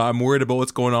I'm worried about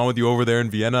what's going on with you over there in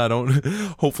Vienna. I don't.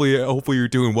 Hopefully you're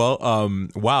doing well.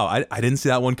 Wow, I didn't see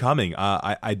that one coming.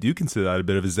 I do consider that a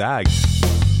bit of a zag.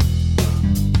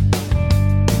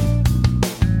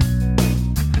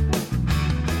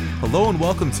 Hello and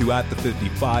welcome to At the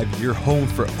 55, your home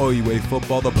for OUA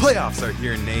football. The playoffs are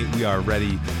here, Nate. We are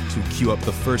ready to queue up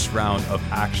the first round of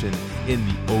action in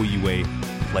the OUA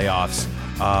playoffs.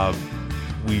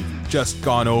 We've just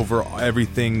gone over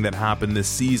everything that happened this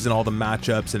season, all the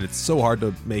matchups, and it's so hard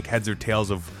to make heads or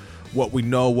tails of what we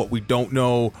know, what we don't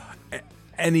know.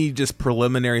 Any just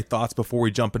preliminary thoughts before we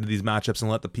jump into these matchups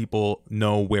and let the people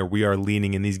know where we are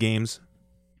leaning in these games?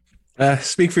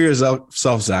 Speak for yourself,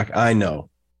 Zach. I know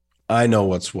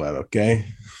what's what, okay?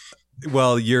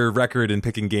 Well, your record in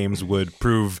picking games would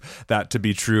prove that to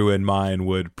be true, and mine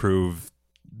would prove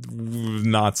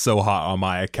not so hot on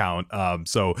my account.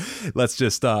 So let's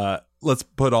just let's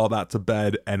put all that to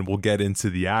bed, and we'll get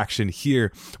into the action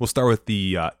here. We'll start with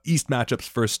the East matchups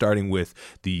first, starting with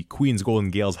the Queens Golden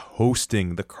Gales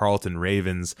hosting the Carleton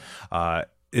Ravens.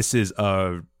 This is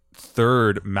a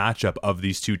third matchup of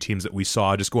these two teams that we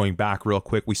saw. Just going back real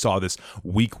quick, we saw this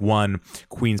week one,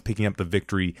 Queens picking up the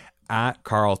victory at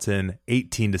Carleton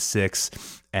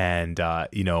 18-6, and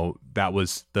that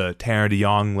was the Tanner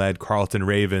DeYoung led Carleton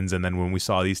Ravens. And then when we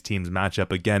saw these teams match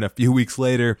up again a few weeks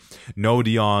later, no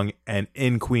DeYoung, and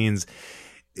in Queens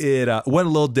it went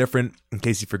a little different. In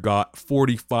case you forgot,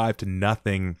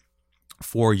 45-0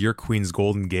 for your Queens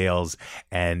Golden Gales.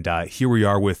 And here we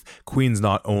are with Queens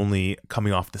not only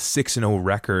coming off the 6-0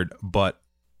 record, but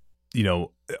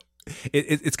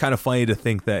it's kind of funny to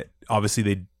think that obviously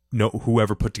they know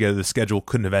whoever put together the schedule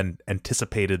couldn't have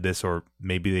anticipated this, or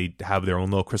maybe they have their own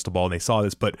little crystal ball and they saw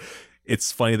this. But it's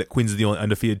funny that Queens is the only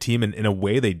undefeated team, and in a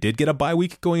way they did get a bye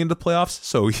week going into the playoffs.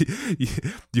 So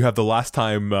you have the last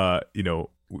time I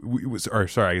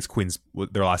guess Queens,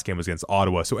 their last game was against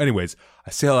Ottawa. So anyways, I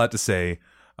say all that to say,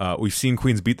 we've seen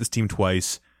Queens beat this team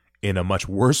twice in a much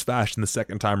worse fashion the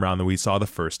second time around than we saw the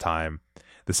first time.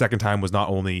 The second time was not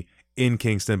only in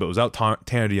Kingston, but it was out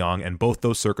Tanner DeYoung, and both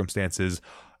those circumstances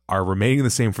are remaining the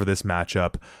same for this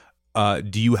matchup.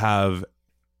 Do you have,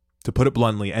 to put it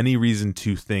bluntly, any reason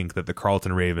to think that the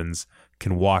Carleton Ravens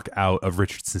can walk out of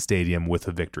Richardson Stadium with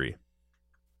a victory?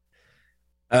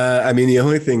 The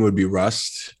only thing would be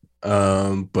rust,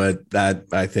 but that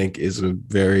I think is a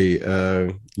very,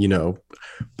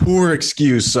 poor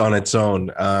excuse on its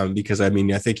own. Because I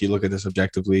think you look at this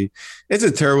objectively, it's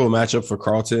a terrible matchup for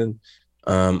Carleton.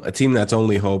 A team that's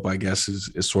only hope, I guess,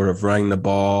 is sort of running the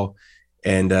ball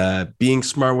and being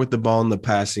smart with the ball in the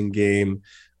passing game.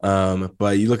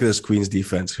 But you look at this Queens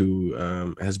defense, who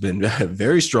has been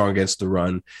very strong against the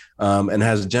run, and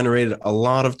has generated a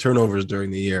lot of turnovers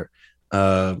during the year.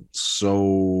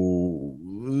 So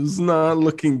it's not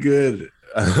looking good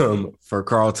for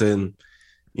Carleton.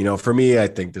 For me, I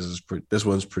think this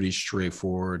one's pretty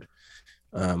straightforward.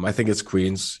 I think it's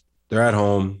Queens. They're at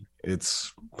home.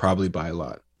 It's probably by a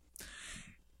lot.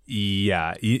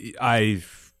 Yeah,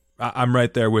 I'm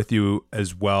right there with you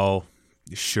as well.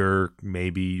 Sure,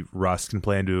 maybe rust can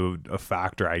play into a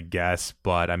factor, I guess,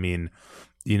 but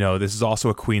this is also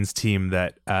a Queens team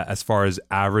that, as far as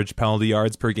average penalty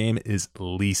yards per game, is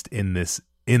least in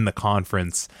the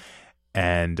conference.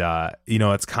 And,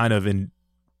 it's kind of in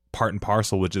part and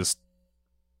parcel with just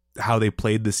how they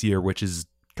played this year, which is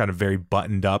kind of very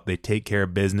buttoned up. They take care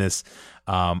of business,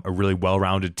 a really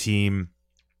well-rounded team.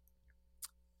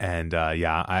 And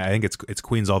I think it's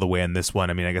Queens all the way in this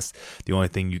one. I guess the only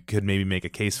thing you could maybe make a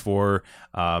case for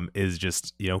is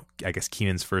just, I guess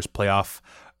Keenan's first playoff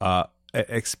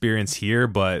experience here,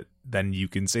 but then you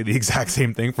can say the exact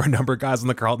same thing for a number of guys on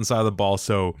the Carleton side of the ball.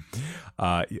 So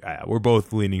we're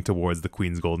both leaning towards the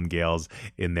Queens Golden Gales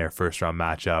in their first round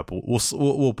matchup.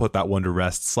 We'll put that one to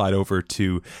rest. Slide over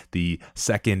to the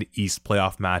second East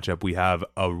playoff matchup. We have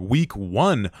a week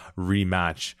one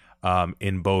rematch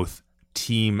in both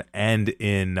team and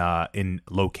in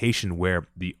location, where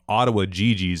the Ottawa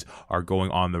GGs are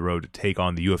going on the road to take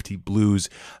on the UFT Blues.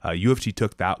 UFT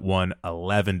took that one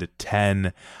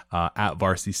 11-10 at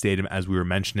Varsity Stadium, as we were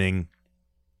mentioning.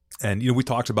 And we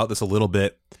talked about this a little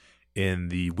bit in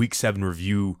the Week 7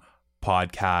 review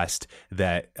podcast,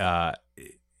 that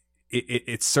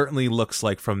it certainly looks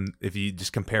like, if you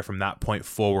just compare from that point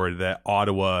forward, that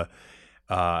Ottawa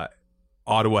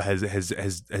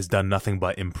has done nothing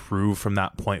but improve from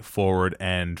that point forward.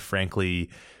 And frankly,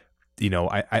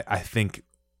 I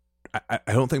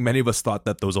don't think many of us thought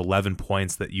that those 11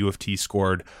 points that UFT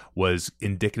scored was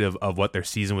indicative of what their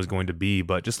season was going to be.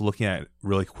 But just looking at it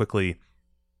really quickly,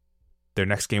 their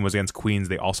next game was against Queens.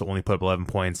 They also only put up 11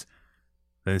 points.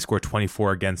 Then they scored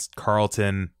 24 against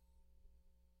Carleton.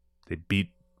 They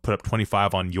put up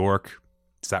 25 on York.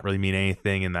 Does that really mean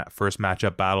anything in that first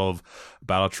matchup, Battle of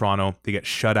Toronto? They get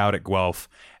shut out at Guelph,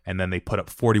 and then they put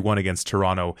up 41 against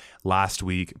Toronto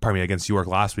against York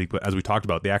last week. But as we talked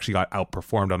about, they actually got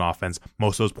outperformed on offense.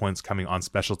 Most of those points coming on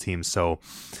special teams. So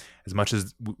as much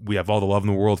as we have all the love in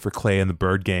the world for Clay and the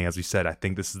Bird Gang, as we said, I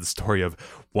think this is the story of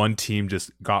one team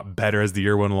just got better as the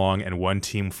year went along, and one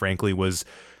team, frankly, was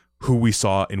who we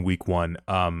saw in week one.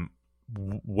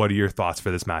 What are your thoughts for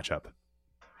this matchup?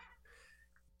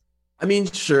 I mean,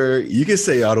 sure, you could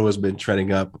say Ottawa's been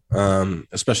trending up,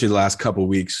 especially the last couple of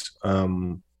weeks.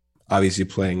 Obviously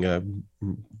playing a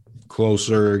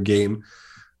closer game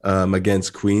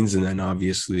against Queens, and then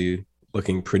obviously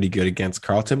looking pretty good against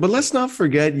Carleton. But let's not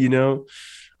forget,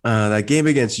 that game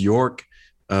against York,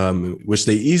 which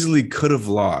they easily could have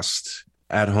lost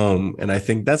at home. And I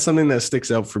think that's something that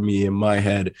sticks out for me in my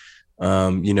head.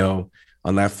 On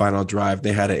that final drive,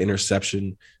 they had an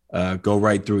interception go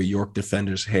right through a York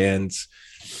defender's hands,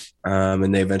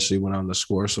 and they eventually went on to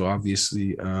score. So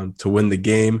obviously to win the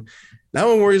game, that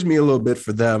one worries me a little bit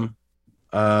for them.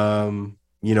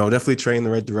 Definitely trending in the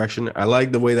right direction. I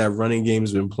like the way that running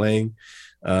game's been playing,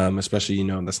 especially,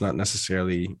 that's not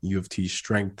necessarily U of T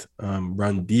strength,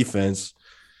 run defense.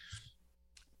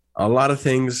 A lot of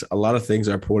things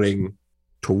are pointing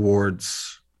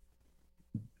towards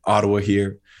Ottawa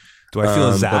here. Do I feel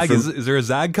a zag? Is there a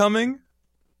zag coming?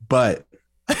 But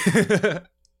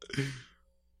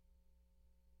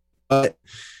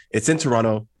it's in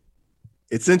Toronto.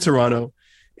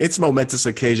 It's a momentous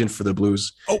occasion for the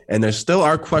Blues. Oh. And there still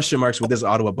are question marks with this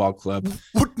Ottawa Ball Club.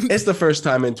 It's the first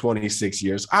time in 26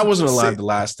 years. I wasn't alive the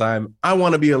last time. I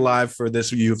want to be alive for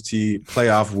this U of T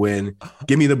playoff win.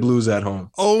 Give me the Blues at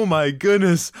home. Oh, my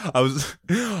goodness. I'm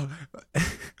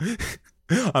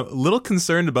a little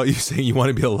concerned about you saying you want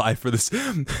to be alive for this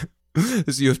U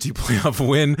of T playoff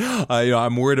win.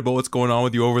 I'm worried about what's going on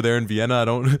with you over there in Vienna.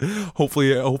 Hopefully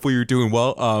you're doing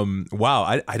well. Wow,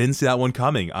 I didn't see that one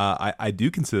coming. I do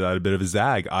consider that a bit of a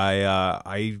zag.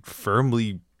 I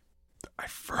firmly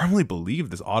believe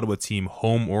this Ottawa team,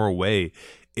 home or away,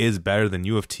 is better than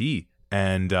U of T.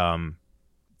 And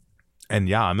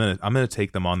yeah, I'm gonna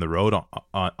take them on the road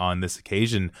on this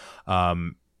occasion.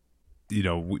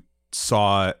 We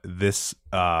saw this.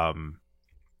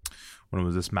 When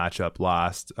was this matchup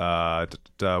last?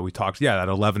 We talked, that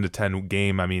 11-10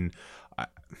 game. I mean,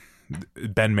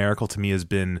 Ben Miracle to me has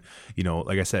been,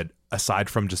 like I said, aside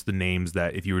from just the names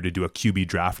that if you were to do a QB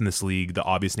draft in this league, the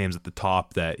obvious names at the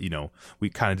top that, we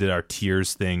kind of did our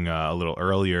tiers thing a little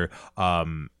earlier.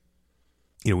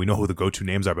 We know who the go-to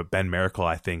names are, but Ben Miracle,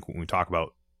 I think when we talk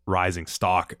about rising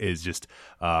stock, is just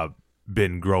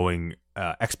been growing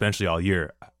exponentially all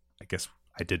year. I guess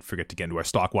I did forget to get into our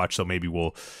stock watch, so maybe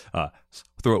we'll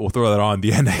throw that on at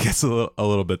the end, I guess, a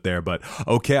little bit there. But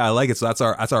okay, I like it. So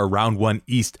that's our round one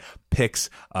East picks.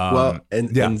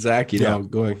 And Zach,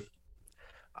 going.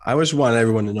 I just want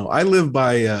everyone to know I live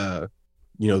by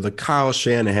the Kyle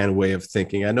Shanahan way of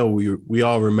thinking. I know we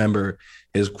all remember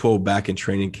his quote back in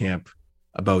training camp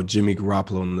about Jimmy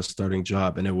Garoppolo and the starting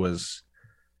job, and it was,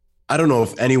 I don't know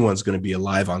if anyone's going to be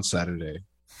alive on Saturday,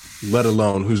 let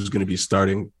alone who's going to be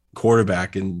starting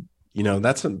quarterback. And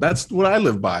that's what I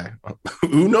live by.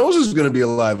 Who knows who's going to be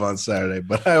alive on Saturday,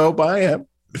 but I hope I am.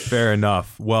 Fair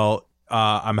enough. Well,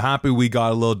 I'm happy we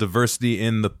got a little diversity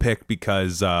in the pick,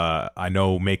 because I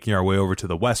know making our way over to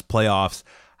the West playoffs,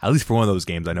 at least for one of those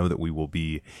games, I know that we will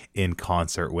be in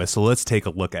concert with. So let's take a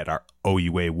look at our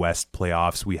OUA West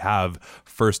playoffs. We have,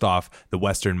 first off, the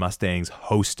Western Mustangs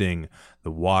hosting the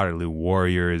Waterloo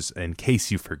Warriors. In case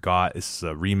you forgot, this is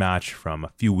a rematch from a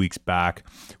few weeks back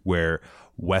where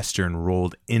Western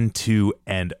rolled into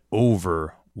and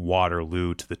over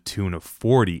Waterloo to the tune of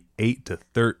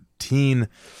 48-13.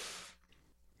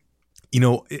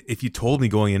 If you told me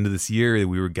going into this year that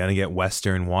we were going to get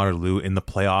Western Waterloo in the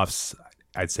playoffs,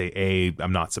 I'd say A,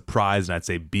 I'm not surprised, and I'd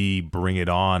say B, bring it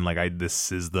on.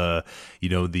 This is the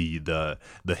hill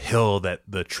that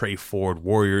the Trey Ford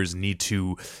Warriors need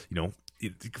to,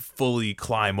 fully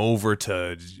climb over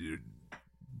to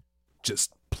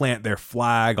just plant their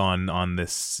flag on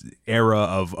this era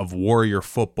of Warrior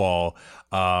football.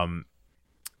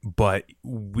 But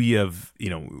we have,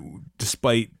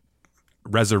 despite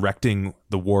resurrecting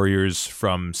the Warriors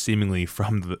from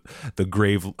the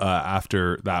grave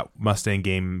after that Mustang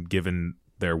game, given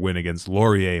their win against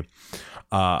Laurier,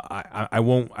 I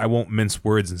won't mince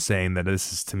words in saying that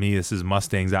this is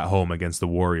Mustangs at home against the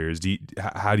Warriors.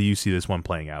 How do you see this one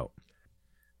playing out?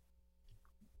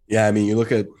 Yeah, I mean, you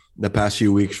look at the past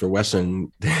few weeks for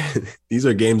Western, these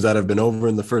are games that have been over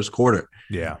in the first quarter.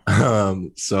 Yeah.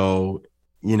 So,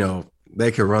 they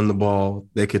could run the ball,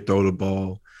 they could throw the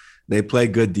ball, they play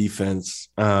good defense.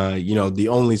 The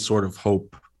only sort of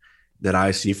hope that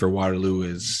I see for Waterloo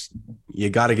is you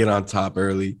got to get on top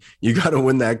early. You got to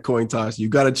win that coin toss. You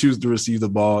got to choose to receive the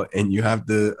ball, and you have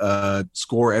to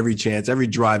score every chance, every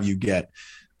drive you get,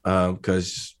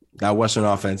 because that Western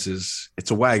offense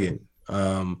it's a wagon.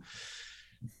 That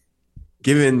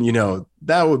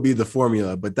would be the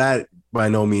formula, but that by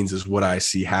no means is what I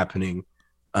see happening.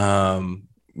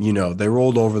 They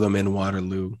rolled over them in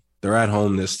Waterloo. They're at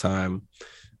home this time.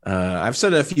 I've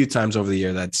said it a few times over the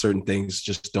year that certain things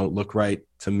just don't look right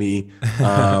to me.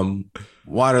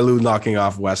 Waterloo knocking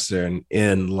off Western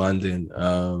in London.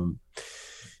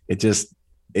 It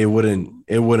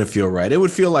wouldn't feel right. It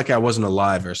would feel like I wasn't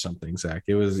alive or something, Zach.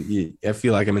 I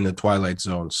feel like I'm in the twilight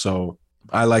zone. So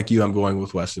I like you. I'm going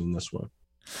with Western in this one.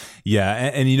 Yeah,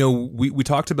 and we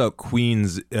talked about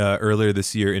Queens earlier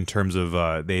this year in terms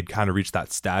of they'd kind of reached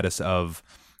that status of,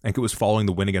 I think it was following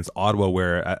the win against Ottawa,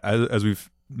 where as we've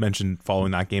mentioned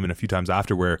following that game and a few times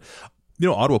after, where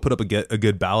Ottawa put up a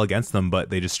good battle against them, but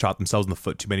they just shot themselves in the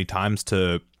foot too many times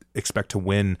to expect to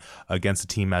win against a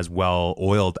team as well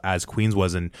oiled as Queens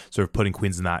was, and sort of putting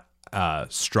Queens in that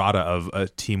strata of a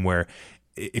team where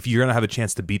if you're going to have a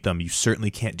chance to beat them, you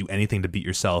certainly can't do anything to beat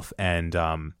yourself. And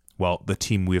the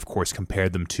team we of course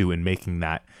compared them to in making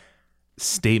that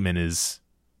statement is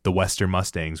the Western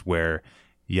Mustangs, where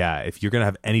if you're going to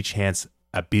have any chance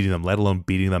at beating them, let alone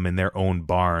beating them in their own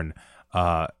barn,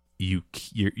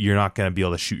 you're not going to be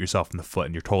able to shoot yourself in the foot.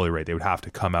 And you're totally right. They would have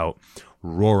to come out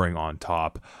roaring on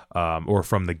top, or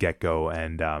from the get-go.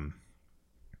 And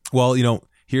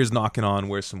here's knocking on,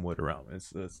 where's some wood around.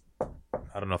 It's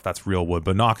I don't know if that's real wood,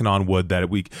 but knocking on wood that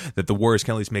the Warriors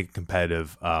can at least make it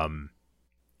competitive.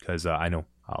 Because I know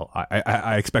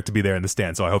I expect to be there in the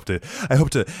stand, so I hope to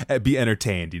be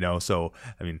entertained. So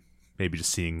I mean, maybe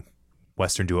just seeing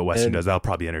Western do what Western does, that'll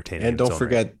probably entertain. And don't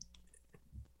forget,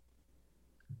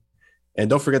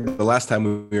 the last time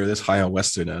we were this high on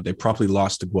Western, they promptly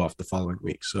lost to Guelph the following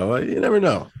week. So you never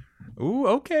know. Ooh,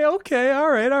 okay, all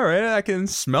right. I can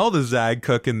smell the Zag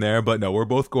cooking there, but no, we're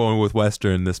both going with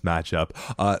Western in this matchup.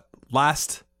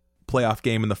 Last playoff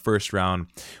game in the first round,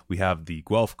 we have the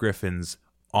Guelph Griffins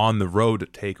on the road to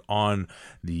take on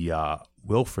the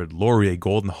Wilfrid Laurier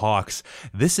Golden Hawks.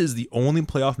 This is the only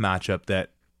playoff matchup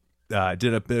that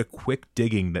did a bit of quick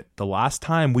digging, that the last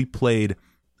time we played,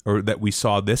 or that we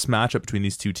saw this matchup between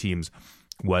these two teams,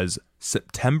 was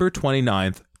September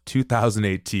 29th,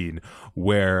 2018,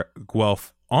 where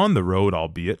Guelph, on the road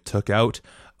albeit, took out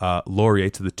Laurier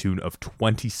to the tune of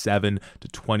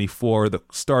 27-24. The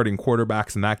starting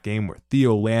quarterbacks in that game were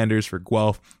Theo Landers for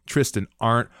Guelph, Tristan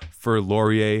Arndt for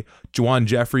Laurier. Juwan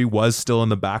Jeffrey was still in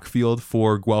the backfield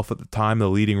for Guelph at the time, the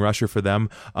leading rusher for them.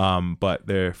 But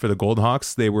for the Golden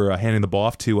Hawks, they were handing the ball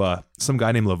off to some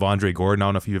guy named Lavondre Gordon. I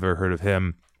don't know if you've ever heard of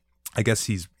him. I guess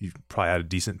you've probably had a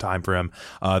decent time for him.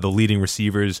 The leading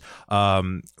receivers,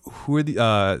 who are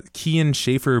the Kean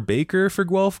Schaefer Baker for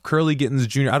Guelph, Curly Gittins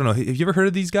Jr. I don't know. Have you ever heard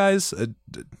of these guys?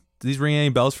 Do these ring any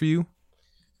bells for you?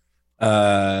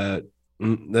 There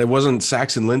wasn't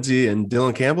Saxon Lindsay and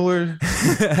Dylan Campbell?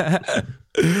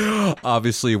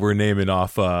 Obviously, we're naming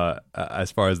off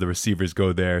as far as the receivers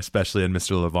go there, especially in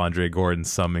Mr. Lavondre Gordon,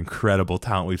 some incredible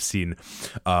talent we've seen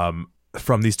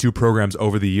from these two programs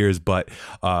over the years. But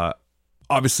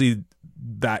obviously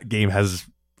that game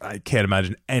I can't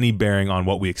imagine any bearing on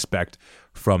what we expect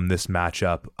from this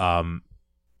matchup.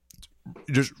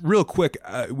 Just real quick,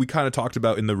 we kind of talked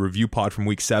about in the review pod from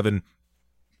week 7,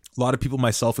 a lot of people,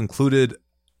 myself included,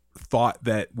 thought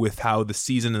that with how the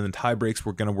season and the tie breaks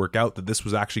were going to work out, that this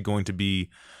was actually going to be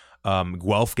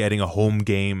Guelph getting a home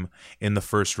game in the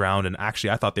first round. And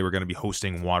actually, I thought they were going to be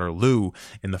hosting Waterloo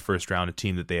in the first round, a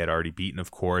team that they had already beaten,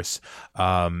 of course.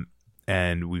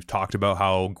 And we've talked about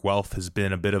how Guelph has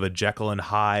been a bit of a Jekyll and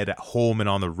Hyde at home and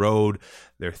on the road.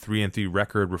 Their 3-3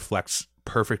 record reflects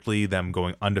perfectly them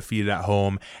going undefeated at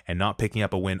home and not picking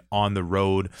up a win on the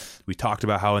road. We talked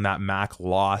about how in that MAC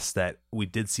loss that we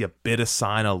did see a bit of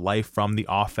sign of life from the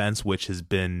offense, which has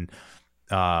been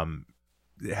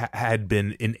had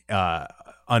been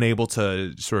unable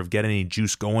to sort of get any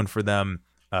juice going for them,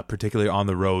 particularly on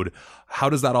the road. How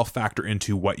does that all factor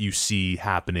into what you see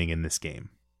happening in this game?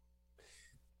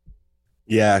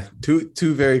 Yeah,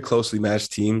 two very closely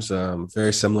matched teams,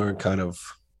 very similar in kind of,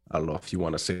 I don't know if you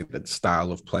want to say that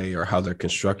style of play or how they're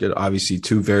constructed. Obviously,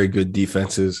 two very good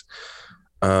defenses,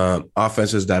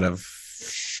 offenses that have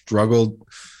struggled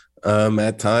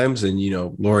at times. And,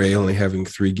 Laurier only having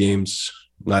 3 games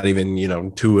not even,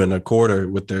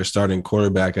 2.25 with their starting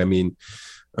quarterback. I mean,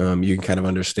 you can kind of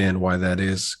understand why that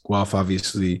is. Guelph,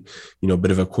 obviously, a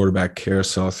bit of a quarterback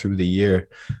carousel through the year.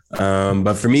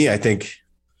 But for me, I think,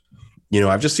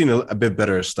 I've just seen a bit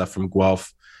better stuff from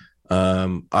Guelph.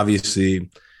 Obviously,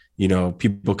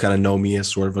 people kind of know me as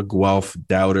sort of a Guelph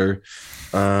doubter.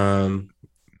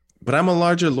 But I'm a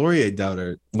larger Laurier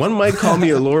doubter. One might call me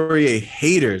a Laurier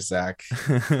hater, Zach.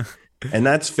 And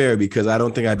that's fair because I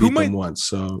don't think I beat them once.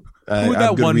 So I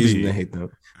have good reason to hate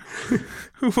them.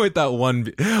 Who might that one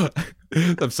be?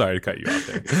 I'm sorry to cut you off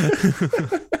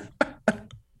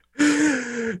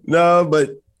there. No,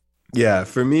 but yeah,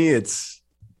 for me, it's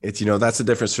that's the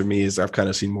difference for me is I've kind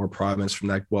of seen more promise from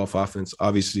that Guelph offense.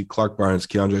 Obviously, Clark Barnes,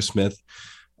 Keandre Smith,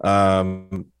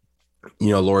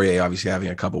 Laurier obviously having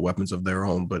a couple weapons of their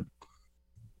own, but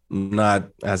not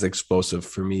as explosive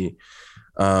for me.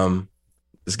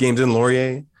 This game's in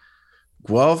Laurier.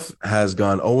 Guelph has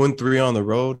gone 0-3 on the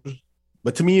road.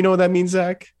 But to me, you know what that means,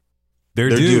 Zach? They're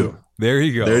due. There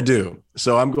you go. They're due.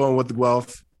 So I'm going with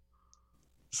Guelph.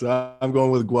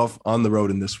 On the road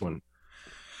in this one.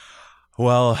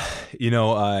 Well,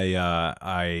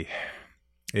 it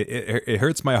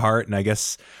hurts my heart, and I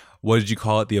guess, what did you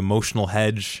call it? The emotional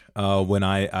hedge. When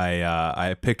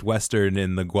I picked Western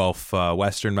in the Guelph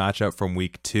Western matchup from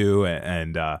week 2,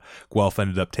 and Guelph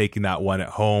ended up taking that one at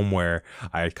home, where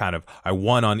I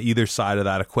won on either side of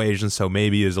that equation. So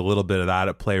maybe there's a little bit of that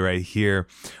at play right here.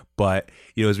 But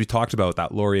as we talked about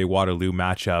that Laurier Waterloo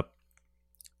matchup,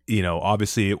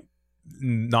 obviously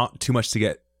not too much to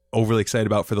get overly excited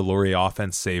about for the Laurier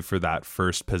offense, save for that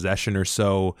first possession or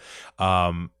so.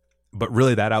 But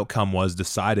really, that outcome was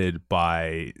decided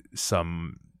by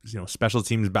some, special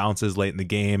teams bounces late in the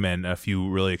game and a few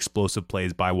really explosive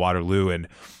plays by Waterloo. And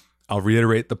I'll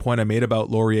reiterate the point I made about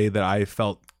Laurier that I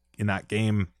felt in that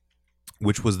game,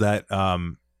 which was that,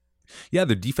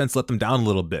 the defense let them down a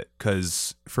little bit,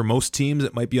 because for most teams,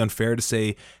 it might be unfair to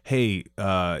say, hey,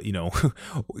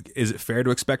 is it fair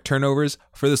to expect turnovers?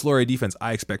 For this Laurier defense,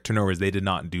 I expect turnovers. They did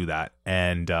not do that.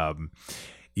 And,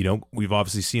 we've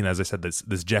obviously seen, as I said,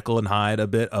 this Jekyll and Hyde a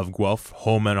bit of Guelph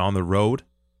home and on the road.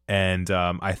 And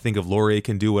I think if Laurier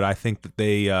can do what I think that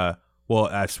they,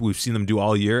 as we've seen them do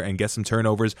all year, and get some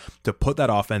turnovers to put that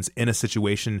offense in a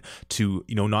situation to,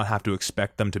 not have to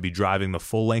expect them to be driving the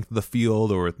full length of the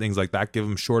field or things like that, give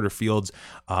them shorter fields.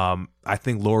 I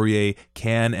think Laurier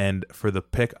can, and for the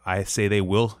pick, I say they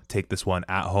will take this one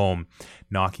at home,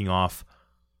 knocking off,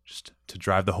 just to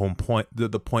drive the home point,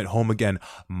 the point home again,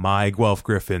 my Guelph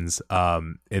Griffins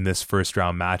in this first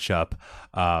round matchup.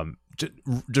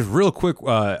 Just real quick,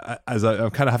 as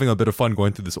I'm kind of having a bit of fun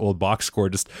going through this old box score,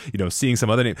 just seeing some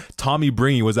other names. Tommy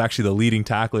Bringy was actually the leading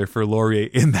tackler for Laurier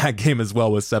in that game as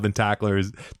well, with 7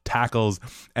 tackles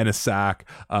and a sack.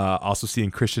 Also seeing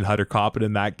Christian Hutter Coppin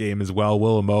in that game as well,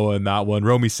 Will Amoa in that one,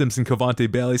 Romy Simpson,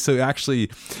 Cavante Bailey. So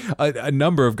actually, a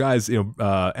number of guys. Ente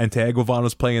Aguavan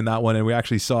was playing in that one, and we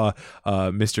actually saw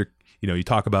Mr. You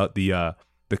talk about the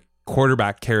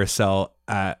quarterback carousel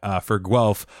for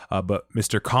Guelph, but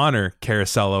Mr. Connor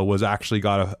Carosello was actually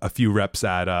got a few reps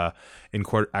at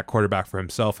quarterback for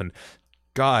himself, and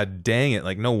god dang it,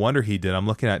 like, no wonder he did. I'm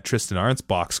looking at Tristan Arndt's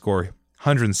box score: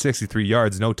 163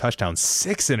 yards, no touchdowns,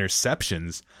 6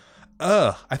 interceptions.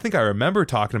 I think I remember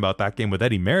talking about that game with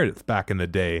Eddie Meredith back in the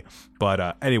day.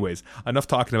 But anyways, enough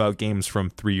talking about games from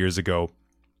 3 years ago.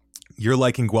 You're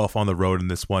liking Guelph on the road in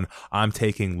this one. I'm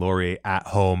taking Laurier at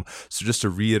home. So just to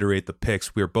reiterate the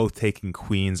picks, we're both taking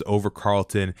Queens over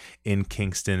Carleton in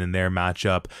Kingston in their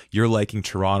matchup. You're liking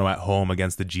Toronto at home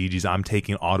against the Gee-Gees. I'm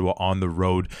taking Ottawa on the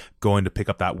road, going to pick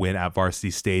up that win at Varsity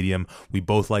Stadium. We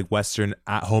both like Western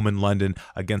at home in London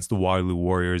against the Waterloo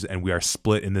Warriors, and we are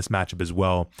split in this matchup as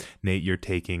well. Nate, you're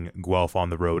taking Guelph on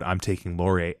the road. I'm taking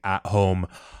Laurier at home.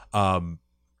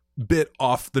 Bit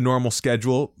off the normal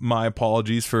schedule. My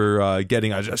apologies for I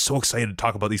was just so excited to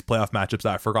talk about these playoff matchups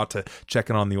that I forgot to check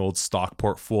in on the old stock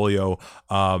portfolio.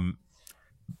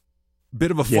 Bit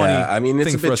of a funny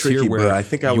it's a bit tricky, but I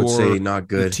think I would say not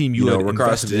good. Team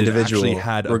regardless of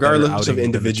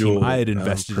individual, I had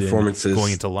invested performances in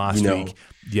going into last week.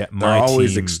 Yet my team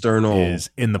always external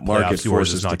is in the playoffs.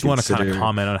 Yours is not. Do you want to kind of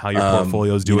comment on how your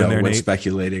portfolio is doing there, when Nate?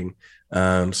 Speculating.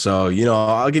 So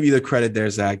I'll give you the credit there,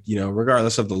 Zach.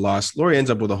 Regardless of the loss, Laurier ends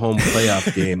up with a home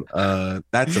playoff game.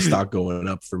 That's a stock going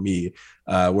up for me.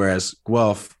 Whereas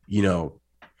Guelph,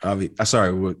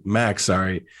 Max,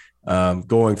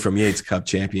 going from Yates Cup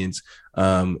champions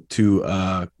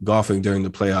to golfing during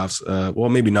the playoffs. Well,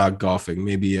 maybe not golfing.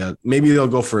 Maybe they'll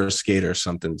go for a skate or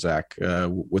something, Zach,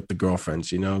 with the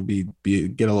girlfriends. Get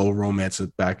a little romance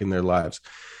back in their lives.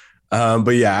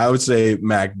 But yeah, I would say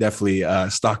Mac definitely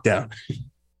stock down.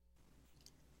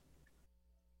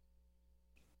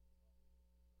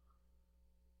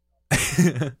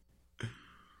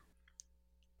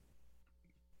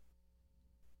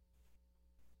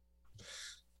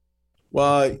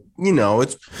 Well,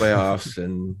 it's playoffs,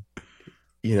 and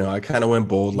I kind of went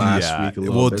bold last Yeah. week a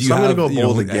little Well, bit, do you so I'm have, gonna go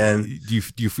bold again. do you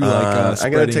feel like I gotta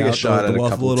spreading take a out shot the at a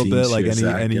wealth a couple little bit? teams Like here,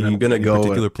 Zach, and I'm gonna any go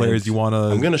particular players you want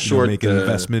I'm gonna short make an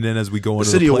investment in as we go the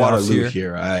into city the of playoffs Waterloo here?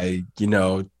 here.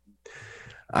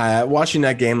 I watching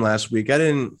that game last week, I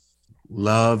didn't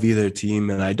love either team,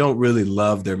 and I don't really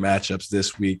love their matchups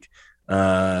this week.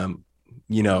 For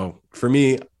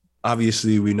me,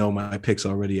 obviously, we know my picks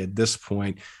already at this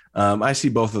point. I see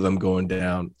both of them going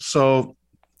down. So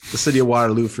the city of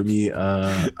Waterloo for me,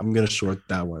 I'm gonna short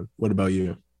that one. What about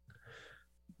you?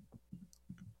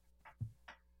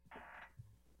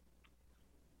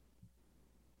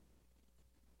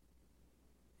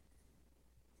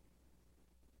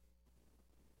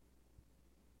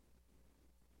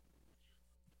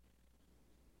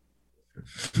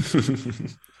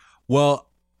 Well,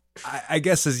 I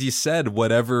guess as you said,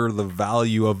 whatever the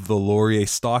value of the Laurier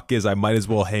stock is, I might as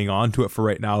well hang on to it for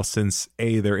right now, since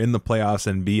A, they're in the playoffs,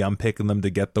 and B, I'm picking them to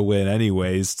get the win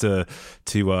anyways. To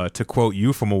quote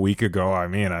you from a week ago, I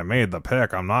mean, I made the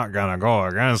pick. I'm not gonna go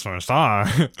against my stock.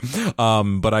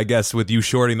 But I guess with you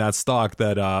shorting that stock,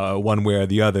 that one way or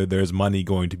the other, there's money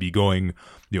going to be going.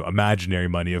 Imaginary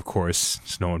money, of course.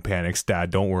 Just no one panics, Dad.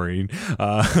 Don't worry.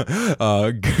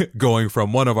 Going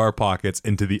from one of our pockets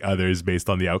into the others based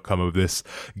on the outcome of this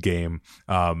game.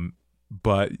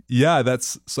 But yeah,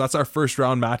 that's our first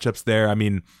round matchups there. I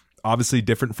mean, obviously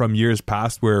different from years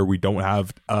past where we don't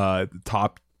have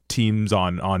top teams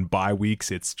on bye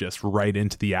weeks. It's just right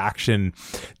into the action.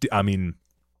 I mean,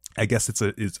 I guess it's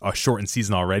a shortened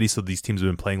season already, so these teams have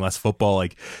been playing less football.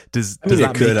 Like, does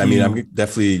that make you I'm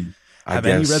definitely have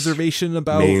any reservation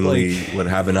about mainly like would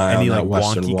have an eye any on like that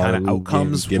Western wonky kind of Waterloo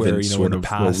outcomes game, where given in the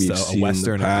past a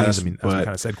Western and Queens? I mean, as we kind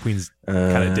of said, Queens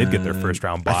kind of did get their first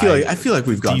round bye. I feel like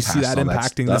we've got. Do you see that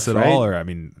impacting this at all, or I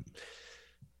mean,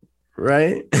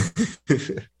 right?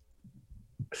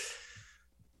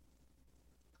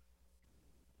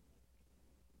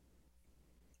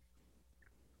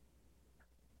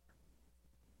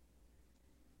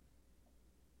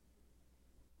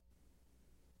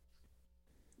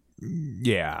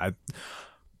 yeah,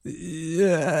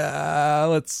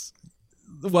 let's.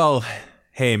 Well,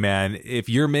 hey man, if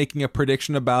you're making a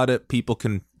prediction about it, people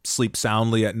can sleep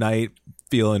soundly at night,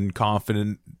 feeling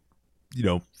confident,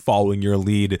 following your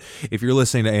lead. If you're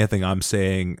listening to anything I'm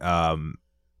saying,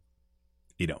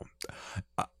 you know,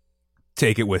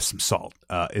 take it with some salt,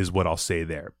 is what I'll say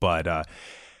there. But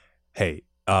hey,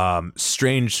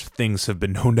 strange things have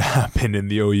been known to happen in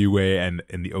the OUA and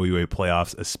in the OUA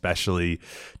playoffs, especially,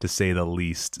 to say the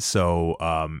least. So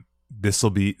this will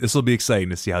be exciting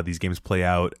to see how these games play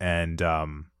out, and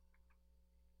on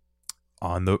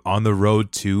the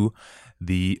road to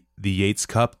the Yates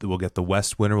Cup, we'll get the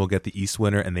West winner, we'll get the East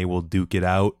winner, and they will duke it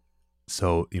out.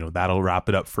 So that'll wrap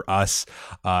it up for us,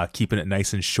 keeping it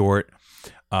nice and short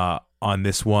on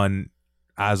this one.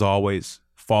 As always,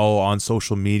 follow on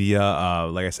social media.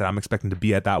 Like I said, I'm expecting to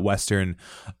be at that Western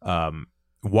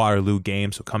Waterloo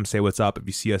game, so come say what's up if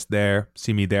you see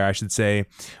me there, I should say.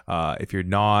 If you're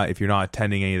not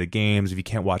attending any of the games, if you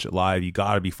can't watch it live, you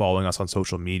got to be following us on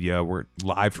social media. We're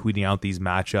live tweeting out these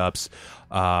matchups,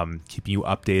 keeping you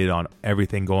updated on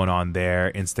everything going on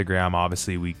there. Instagram,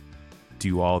 obviously, we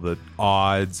do all the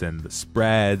odds and the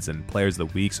spreads and players of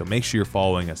the week, so make sure you're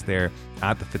following us there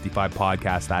at the 55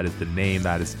 Podcast. That is the name.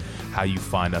 That is how you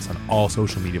find us on all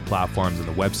social media platforms, and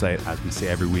the website, as we say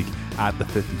every week, at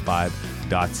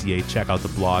the55.ca. Check out the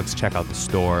blogs, check out the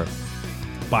store,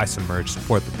 buy some merch,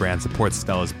 support the brand, support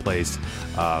Stella's Place.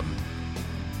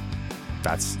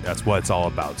 That's what it's all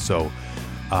about. So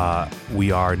we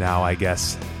are now, I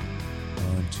guess,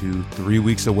 1, 2, 3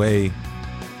 weeks away,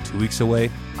 2 weeks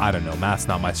away. I don't know. Math's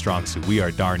not my strong suit. We are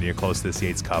darn near close to this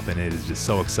Yates Cup, and it is just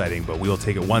so exciting. But we will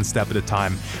take it one step at a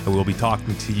time, and we'll be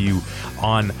talking to you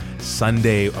on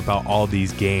Sunday about all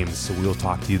these games. So we will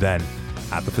talk to you then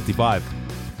at the 55.